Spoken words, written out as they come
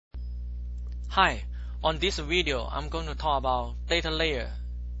Hi, on this video I'm going to talk about data layer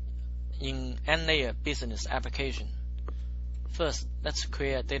in N-layer business application. First, let's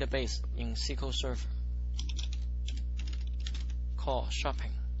create a database in SQL Server called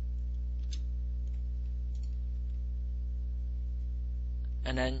shopping.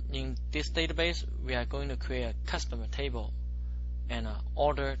 And then in this database we are going to create a customer table and an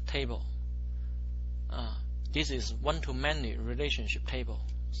order table. This is one-to-many relationship table.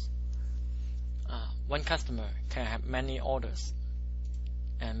 One customer can have many orders,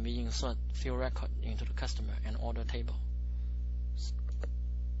 and we insert field record into the customer and order table.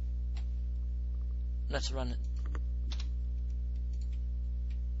 Let's run it.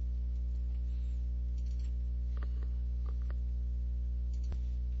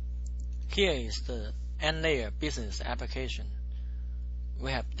 Here is the N-layer business application.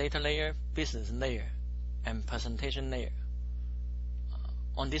 We have data layer, business layer, and presentation layer.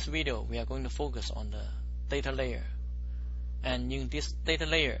 On this video, we are going to focus on the data layer. And in this data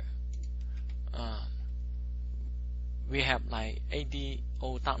layer, we have like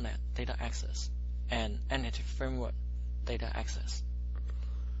ADO.NET data access and Entity Framework data access.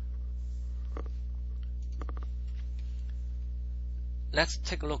 Let's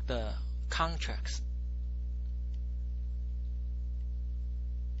take a look at the contracts.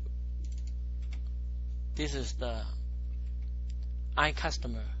 This is the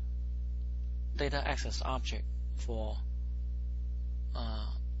iCustomer data access object for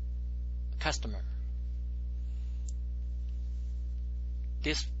customer.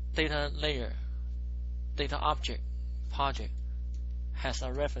 This data layer data object project has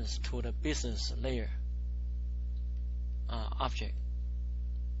a reference to the business layer object.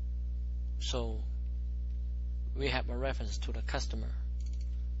 So we have a reference to the customer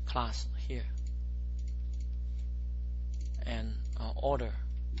class here and order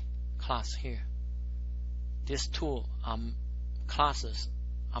class here. These two classes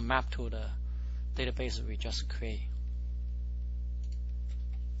are mapped to the database we just created.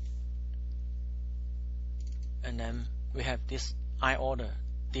 And then we have this iOrder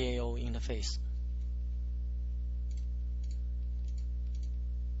DAO interface.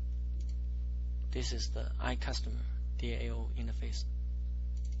 This is the iCustomer DAO interface.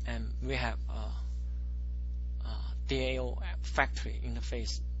 And we have DAO factory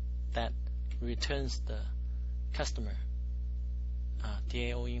interface that returns the customer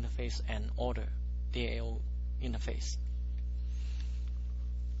DAO interface and order DAO interface.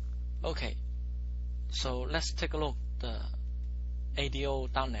 Okay, so let's take a look at the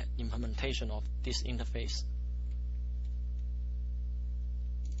ADO.NET implementation of this interface.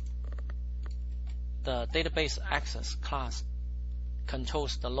 The database access class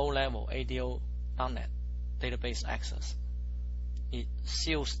controls the low-level ADO.NET database access. It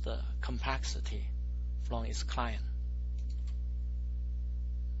seals the complexity from its client.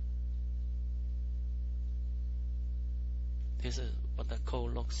 This is what the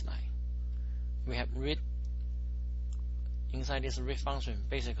code looks like. We have read. Inside this read function,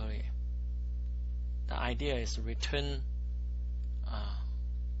 basically the idea is to return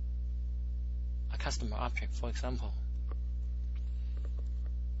a customer object, for example,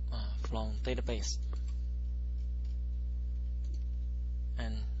 from database,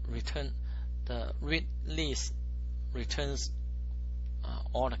 and return the read list returns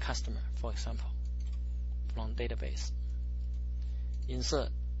all the customer, for example, from database. Insert,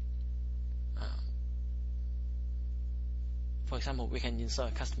 for example, we can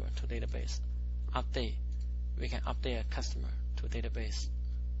insert a customer to database. Update, we can update a customer to database.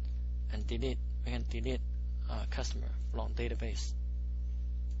 And delete, we can delete a customer from database.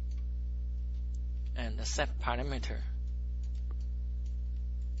 And the set parameter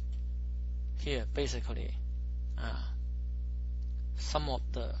here, basically some of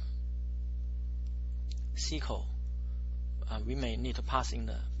the SQL we may need to pass in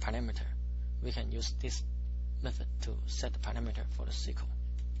the parameter. We can use this method to set the parameter for the SQL.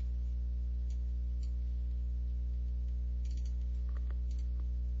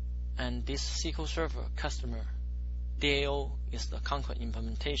 And this SQL Server customer DAO is the concrete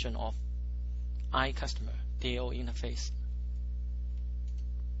implementation of iCustomer DAO interface.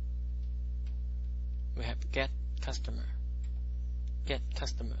 We have get customer, get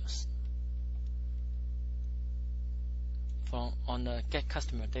customers. On the get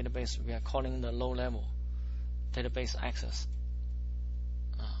customer database, we are calling the low level database access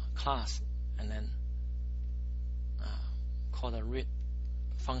class, and then call the read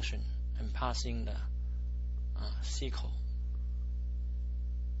function and passing the SQL.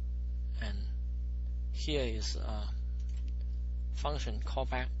 And here is a function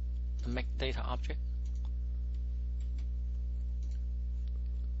callback the make data object.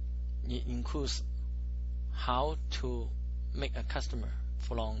 It includes how to make a customer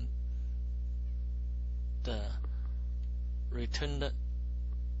from the returned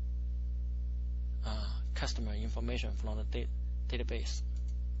customer information from the database.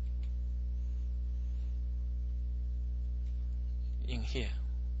 In here,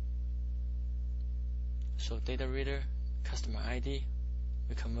 so data reader, customer ID,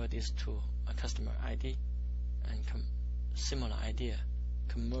 we convert this to a customer ID, and similar idea,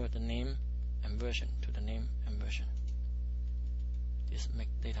 convert the name and version to the name and version. This make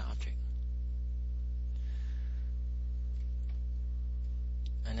data object.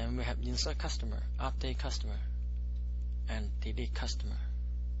 And then we have insert customer, update customer, and delete customer.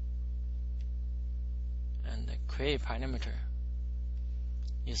 And the create parameter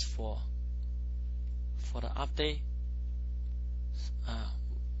is for the update.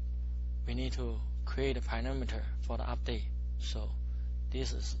 We need to create a parameter for the update. So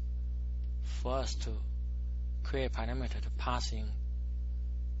this is for us to create parameter to pass in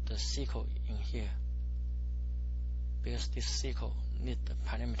the SQL in here, because this SQL need the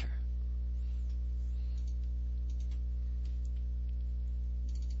parameter.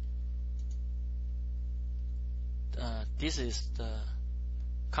 This is the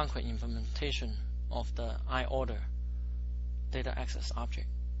concrete implementation of the iOrder data access object.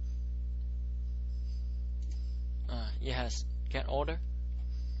 It has get orders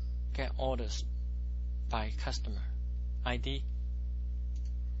by customer ID,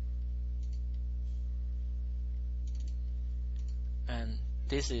 and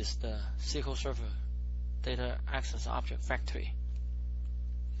this is the SQL Server data access object factory.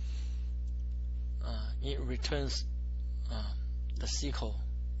 It returns the SQL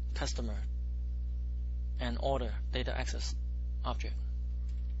customer and order data access object.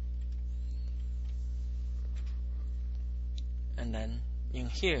 And then in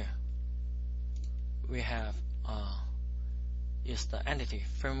here we have is the entity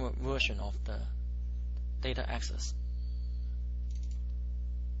framework version of the data access.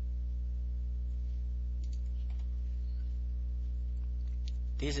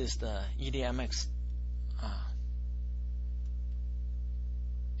 This is the EDMX.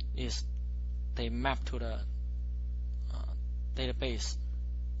 Is they map to the database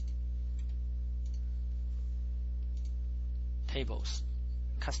tables,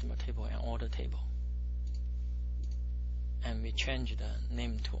 customer table and order table, and we change the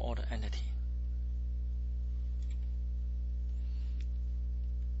name to order entity.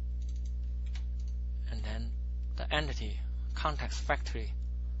 And then the entity context factory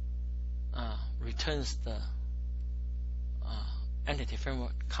returns the entity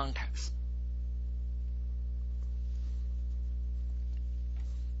framework context.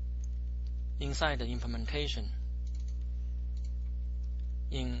 Inside the implementation,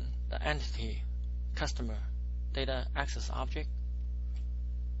 in the entity customer data access object,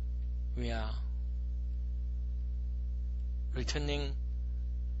 we are returning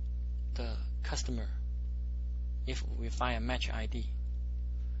the customer if we find a match ID.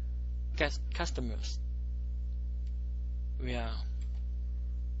 Get customers, we are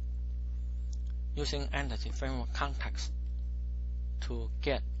using entity framework context to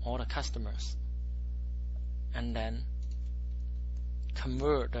get all the customers, and then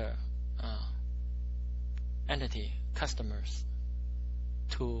convert the entity customers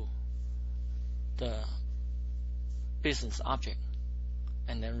to the business object,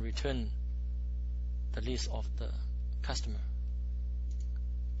 and then return the list of the customer.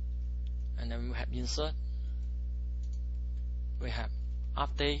 And then we have insert, we have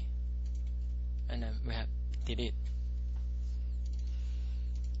update, and then we have delete.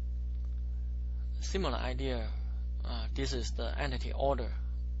 Similar idea, this is the entity order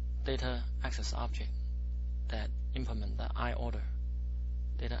data access object that implement the iOrder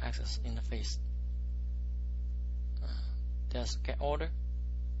data access interface. There's get order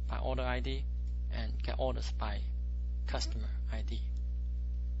by order ID and get orders by customer ID.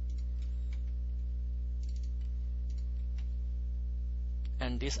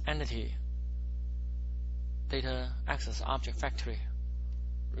 And this entity data access object factory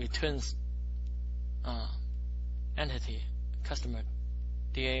returns entity customer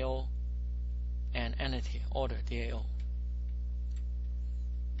DAO and entity order DAO.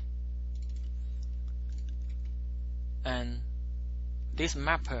 And this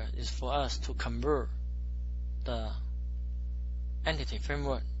mapper is for us to convert the entity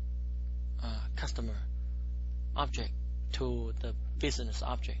framework customer object to the business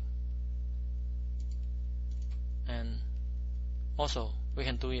object. And Also, we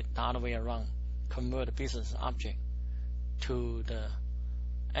can do it the other way around, convert the business object to the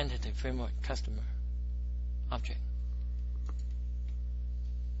entity framework customer object.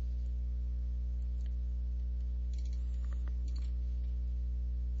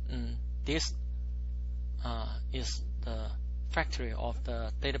 This is the factory of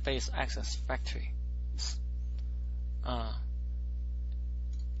the database access factory.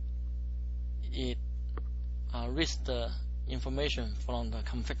 It reads the information from the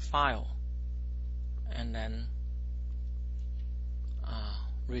config file and then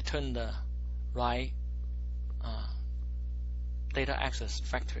return the right data access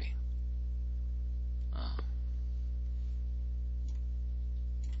factory.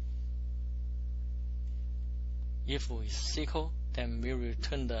 If it's SQL, then we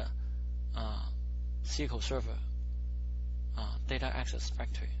return the SQL Server data access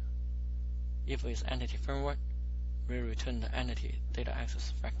factory. If it's entity framework, we return the entity data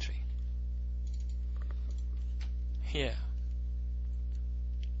access factory. Here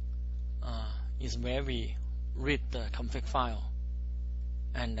is where we read the config file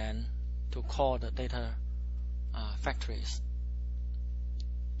and then to call the data factories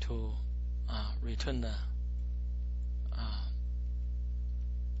to return the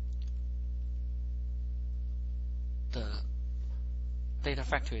data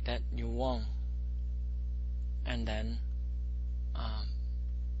factory that you want, and then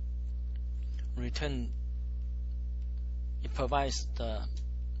return. It provides the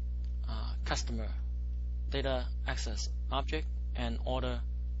customer data access object and order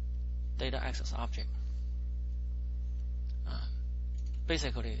data access object.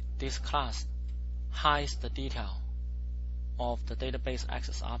 Basically, this class hides the detail of the database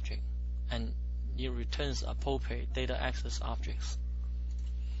access object, and it returns appropriate data access objects.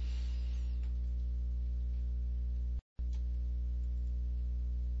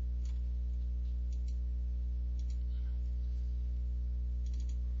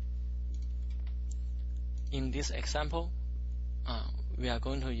 In this example, we are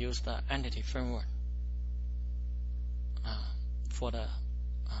going to use the entity framework for the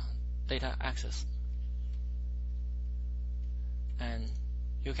data access, and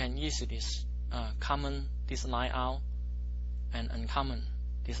you can easily comment this line out and uncomment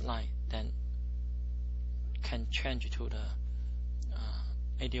this line, then can change to the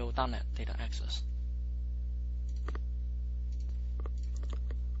ADO.NET data access.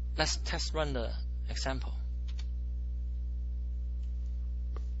 Let's test run the example.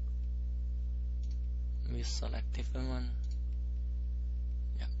 We select different one,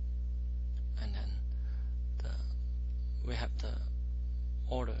 and then we have the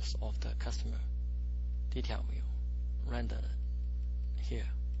orders of the customer detail view rendered here.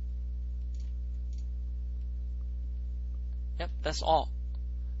 That's all.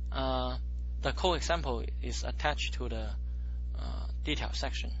 The code example is attached to the detail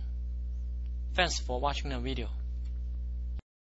section. Thanks for watching the video.